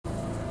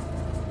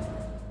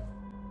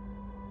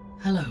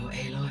Hello,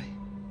 Aloy.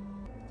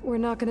 We're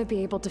not gonna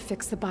be able to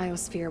fix the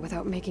biosphere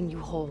without making you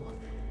whole.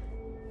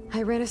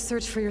 I ran a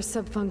search for your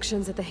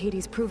subfunctions at the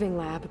Hades Proving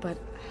Lab, but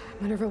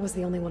Minerva was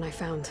the only one I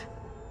found.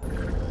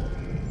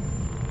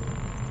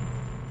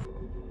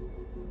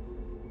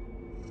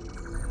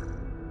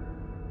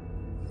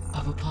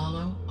 Of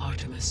Apollo,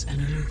 Artemis, and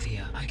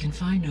Eleuthia, I can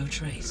find no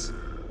trace.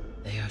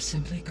 They are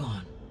simply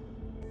gone.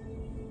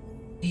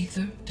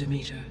 Ether,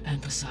 Demeter,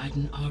 and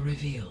Poseidon are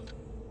revealed.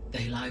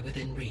 They lie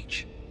within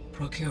reach,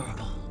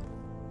 procurable.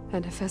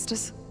 And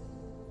Hephaestus?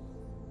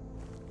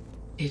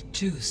 It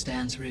too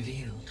stands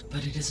revealed,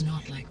 but it is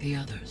not like the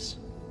others.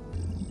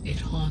 It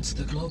haunts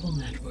the global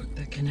network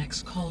that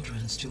connects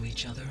cauldrons to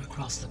each other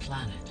across the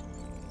planet,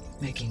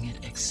 making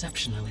it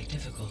exceptionally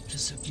difficult to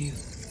subdue.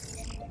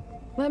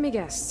 Let me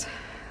guess.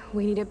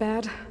 We need it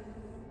bad?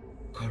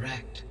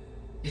 Correct.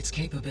 Its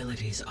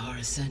capabilities are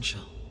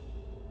essential.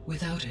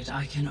 Without it,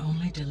 I can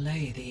only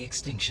delay the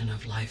extinction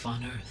of life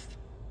on Earth.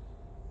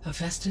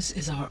 Hephaestus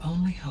is our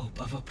only hope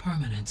of a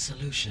permanent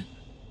solution.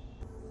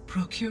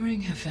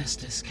 Procuring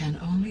Hephaestus can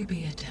only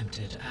be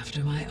attempted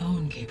after my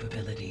own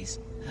capabilities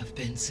have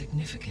been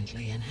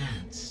significantly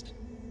enhanced.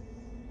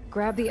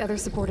 Grab the other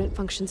subordinate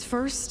functions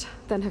first,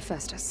 then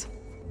Hephaestus.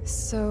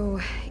 So,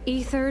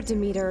 Ether,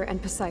 Demeter,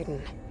 and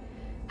Poseidon.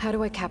 How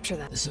do I capture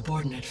them? The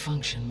subordinate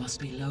function must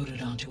be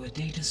loaded onto a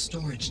data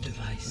storage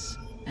device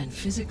and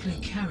physically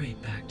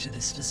carried back to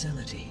this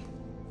facility.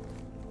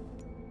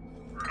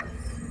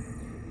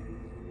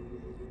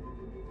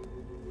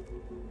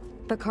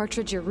 The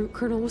cartridge your root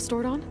kernel was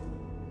stored on?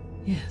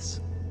 Yes.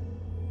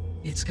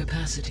 Its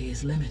capacity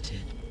is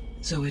limited,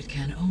 so it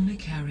can only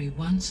carry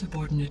one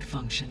subordinate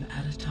function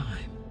at a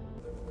time.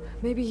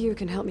 Maybe you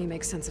can help me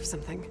make sense of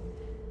something.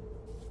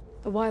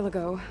 A while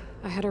ago,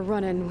 I had a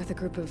run-in with a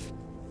group of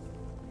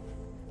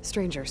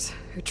strangers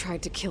who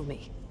tried to kill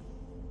me.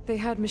 They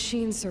had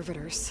machine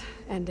servitors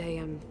and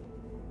a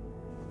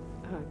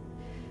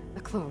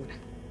clone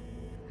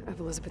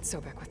of Elizabeth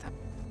Sobek with them.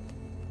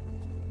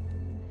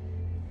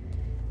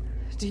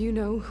 Do you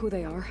know who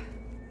they are?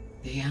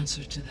 The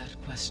answer to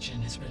that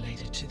question is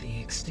related to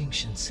the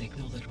extinction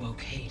signal that woke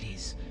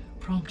Hades,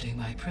 prompting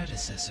my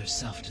predecessor's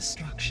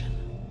self-destruction.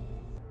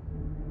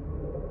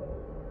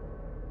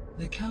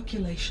 The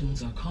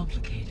calculations are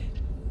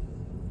complicated,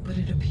 but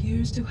it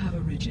appears to have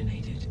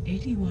originated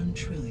 81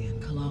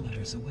 trillion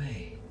kilometers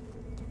away.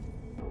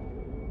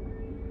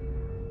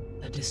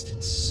 A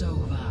distance so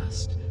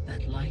vast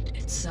that light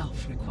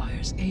itself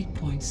requires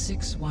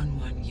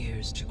 8.611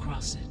 years to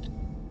cross it.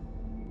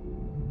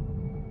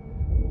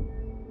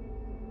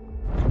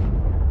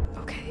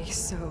 Okay,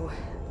 so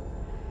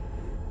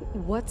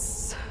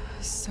what's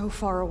so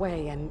far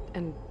away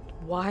and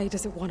why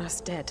does it want us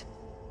dead?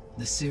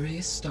 The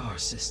Sirius star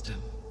system.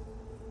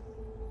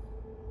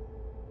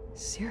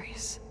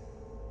 Sirius?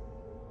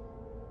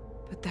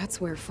 But that's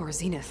where Far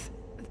Zenith,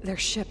 their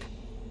ship.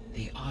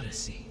 The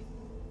Odyssey.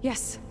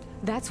 Yes,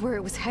 that's where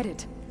it was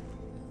headed.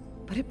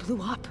 But it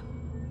blew up.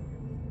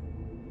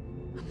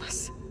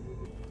 Unless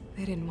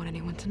they didn't want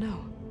anyone to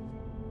know.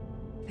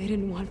 They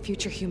didn't want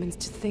future humans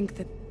to think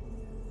that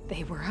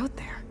they were out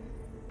there.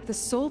 The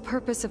sole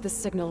purpose of the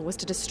signal was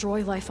to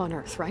destroy life on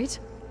Earth, right?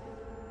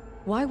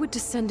 Why would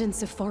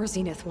descendants of Far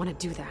Zenith want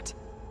to do that?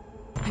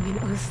 I mean,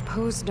 Earth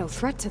posed no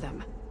threat to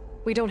them.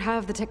 We don't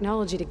have the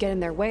technology to get in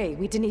their way.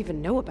 We didn't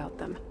even know about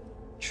them.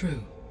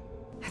 True.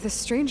 The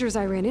strangers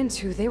I ran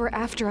into, they were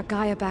after a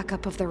Gaia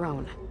backup of their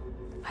own.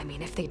 I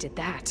mean, if they did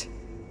that.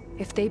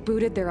 If they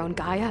booted their own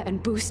Gaia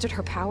and boosted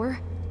her power,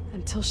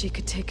 until she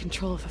could take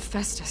control of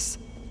Hephaestus.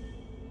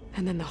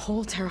 And then the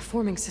whole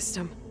terraforming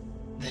system.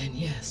 Then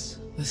yes,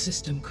 the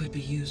system could be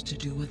used to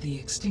do what the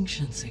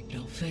extinction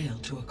signal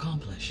failed to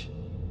accomplish.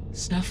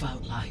 Snuff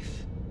out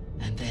life,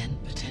 and then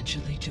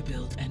potentially to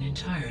build an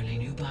entirely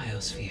new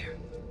biosphere.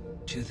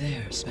 To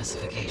their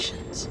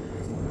specifications.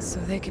 So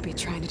they could be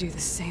trying to do the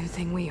same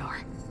thing we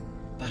are.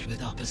 But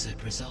with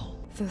opposite result.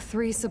 The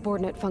 3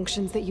 subordinate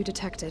functions that you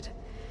detected.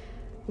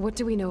 What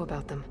do we know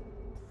about them?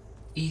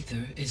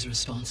 Ether is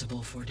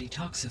responsible for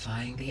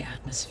detoxifying the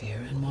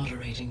atmosphere and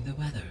moderating the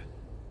weather.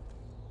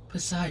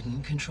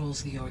 Poseidon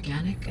controls the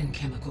organic and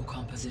chemical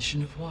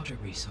composition of water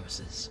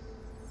resources.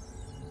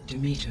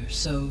 Demeter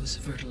sows,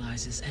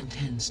 fertilizes, and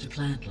tends to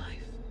plant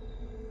life.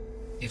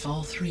 If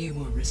all 3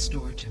 were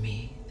restored to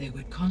me, they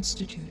would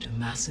constitute a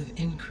massive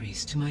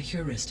increase to my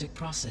heuristic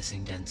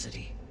processing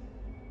density.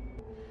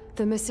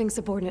 The missing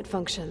subordinate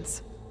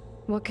functions.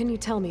 What can you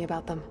tell me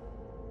about them?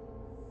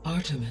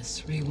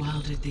 Artemis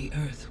rewilded the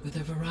Earth with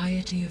a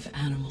variety of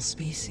animal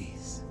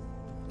species.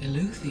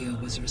 Eleuthia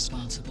was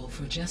responsible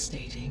for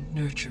gestating,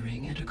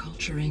 nurturing, and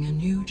acculturating a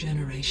new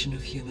generation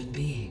of human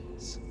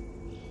beings.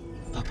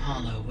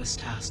 Apollo was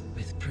tasked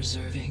with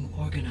preserving,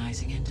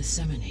 organizing, and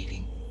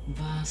disseminating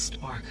vast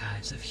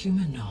archives of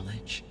human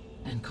knowledge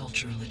and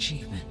cultural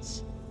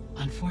achievements.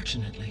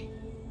 Unfortunately,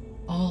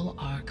 all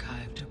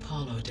archived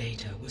Apollo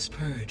data was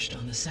purged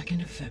on the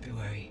 2nd of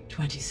February,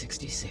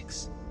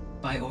 2066,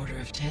 by order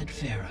of Ted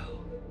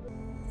Farrow.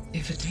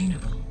 If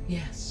attainable,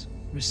 yes,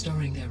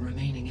 Restoring their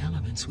remaining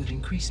elements would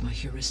increase my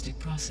heuristic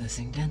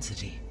processing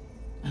density.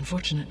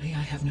 Unfortunately,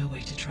 I have no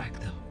way to track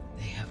them.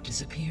 They have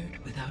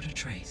disappeared without a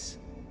trace.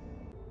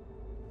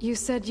 You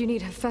said you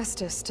need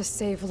Hephaestus to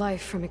save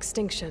life from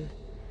extinction.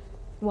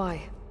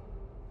 Why?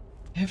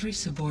 Every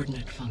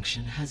subordinate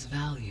function has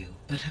value,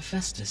 but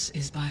Hephaestus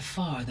is by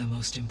far the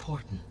most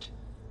important.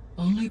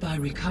 Only by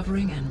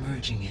recovering and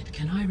merging it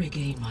can I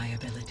regain my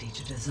ability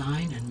to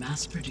design and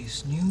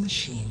mass-produce new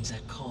machines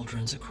at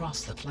cauldrons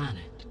across the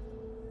planet.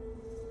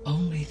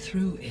 Only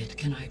through it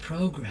can I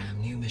program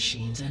new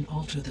machines and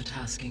alter the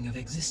tasking of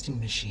existing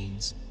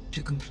machines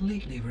to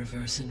completely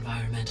reverse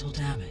environmental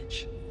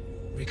damage.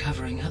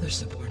 Recovering other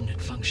subordinate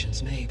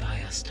functions may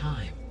buy us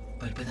time,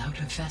 but without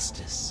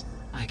Hephaestus,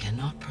 I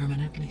cannot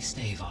permanently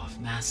stave off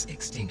mass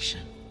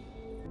extinction.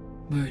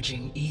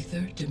 Merging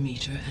Ether,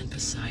 Demeter, and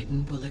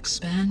Poseidon will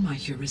expand my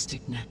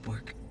heuristic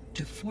network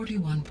to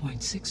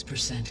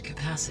 41.6%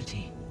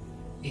 capacity,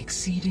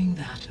 exceeding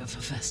that of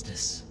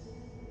Hephaestus.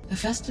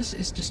 Hephaestus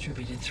is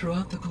distributed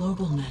throughout the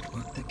global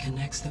network that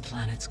connects the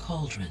planet's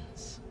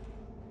cauldrons.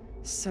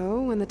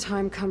 So, when the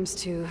time comes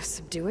to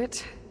subdue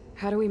it,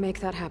 how do we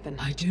make that happen?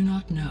 I do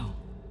not know.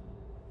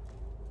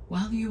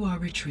 While you are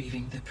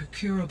retrieving the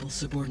procurable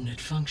subordinate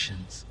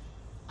functions,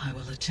 I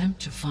will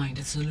attempt to find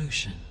a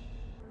solution.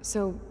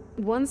 So,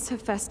 once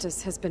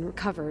Hephaestus has been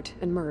recovered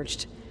and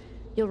merged,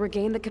 you'll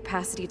regain the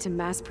capacity to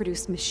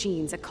mass-produce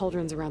machines at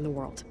cauldrons around the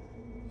world.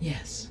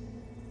 Yes,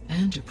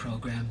 and to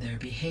program their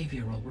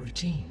behavioral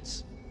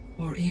routines,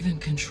 or even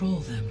control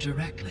them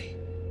directly.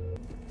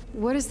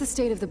 What is the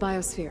state of the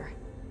biosphere?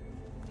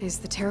 Is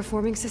the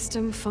terraforming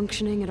system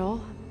functioning at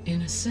all?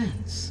 In a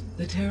sense,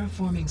 the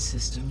terraforming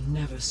system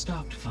never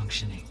stopped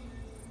functioning.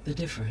 The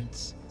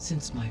difference,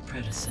 since my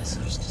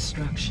predecessor's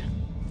destruction,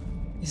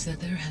 is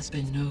that there has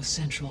been no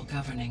central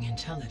governing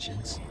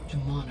intelligence to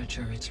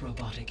monitor its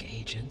robotic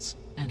agents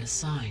and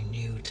assign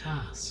new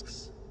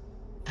tasks.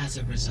 As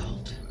a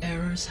result,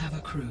 errors have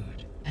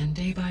accrued, and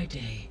day by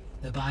day,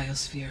 the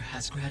biosphere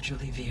has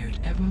gradually veered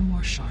ever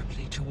more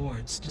sharply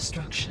towards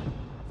destruction.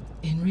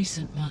 In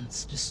recent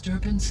months,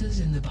 disturbances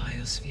in the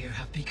biosphere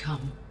have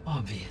become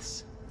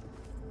obvious.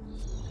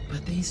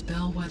 But these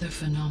bellwether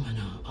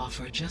phenomena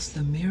offer just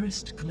the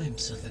merest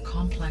glimpse of the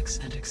complex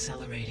and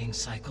accelerating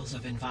cycles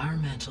of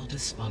environmental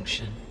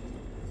dysfunction,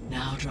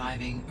 now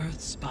driving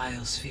Earth's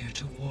biosphere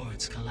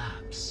towards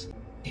collapse.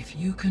 If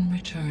you can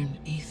return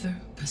Ether,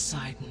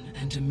 Poseidon,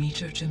 and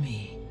Demeter to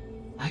me,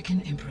 I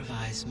can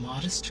improvise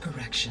modest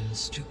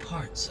corrections to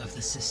parts of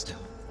the system.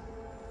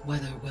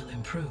 Weather will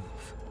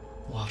improve,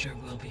 water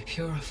will be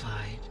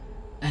purified,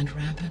 and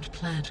rampant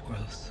plant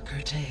growth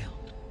curtailed.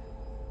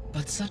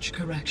 But such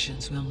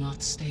corrections will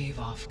not stave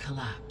off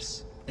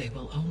collapse. They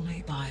will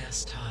only buy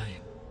us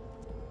time.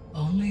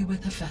 Only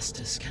with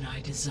Hephaestus can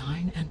I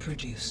design and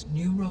produce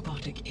new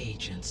robotic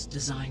agents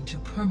designed to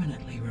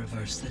permanently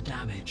reverse the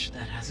damage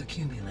that has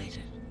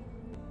accumulated.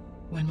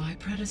 When my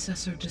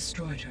predecessor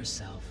destroyed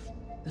herself,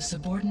 the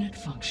subordinate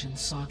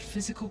functions sought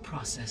physical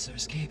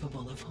processors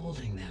capable of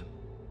holding them.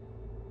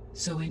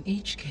 So in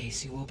each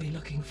case you will be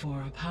looking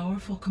for a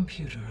powerful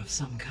computer of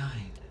some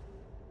kind.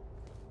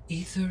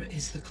 Ether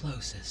is the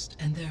closest,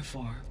 and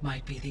therefore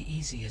might be the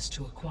easiest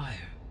to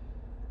acquire.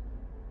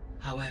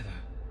 However,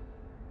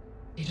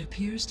 it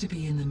appears to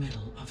be in the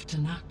middle of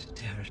Tanakh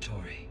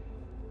territory.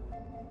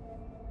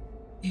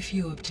 If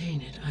you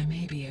obtain it, I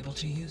may be able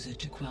to use it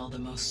to quell the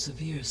most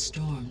severe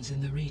storms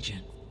in the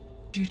region.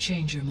 Do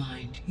change your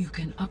mind, you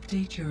can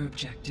update your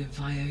objective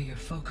via your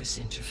focus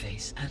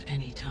interface at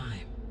any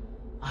time.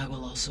 I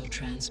will also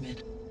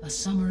transmit a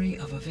summary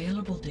of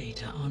available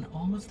data on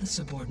all of the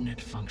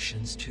subordinate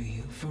functions to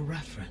you for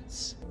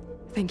reference.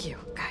 Thank you,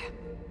 Gaia.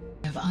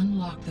 I have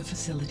unlocked the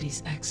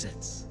facility's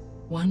exits.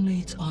 One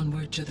leads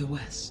onward to the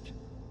west.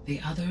 The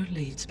other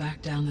leads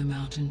back down the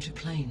mountain to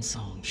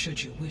Plainsong,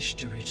 should you wish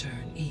to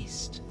return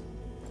east.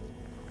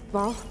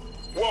 Varl?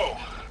 Whoa!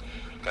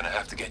 Gonna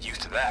have to get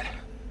used to that.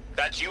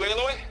 That's you,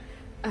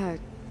 Aloy?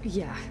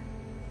 Yeah.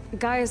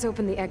 Gaia's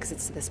opened the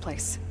exits to this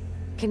place.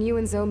 Can you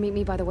and Zoe meet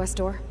me by the west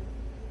door?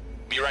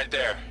 Be right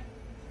there.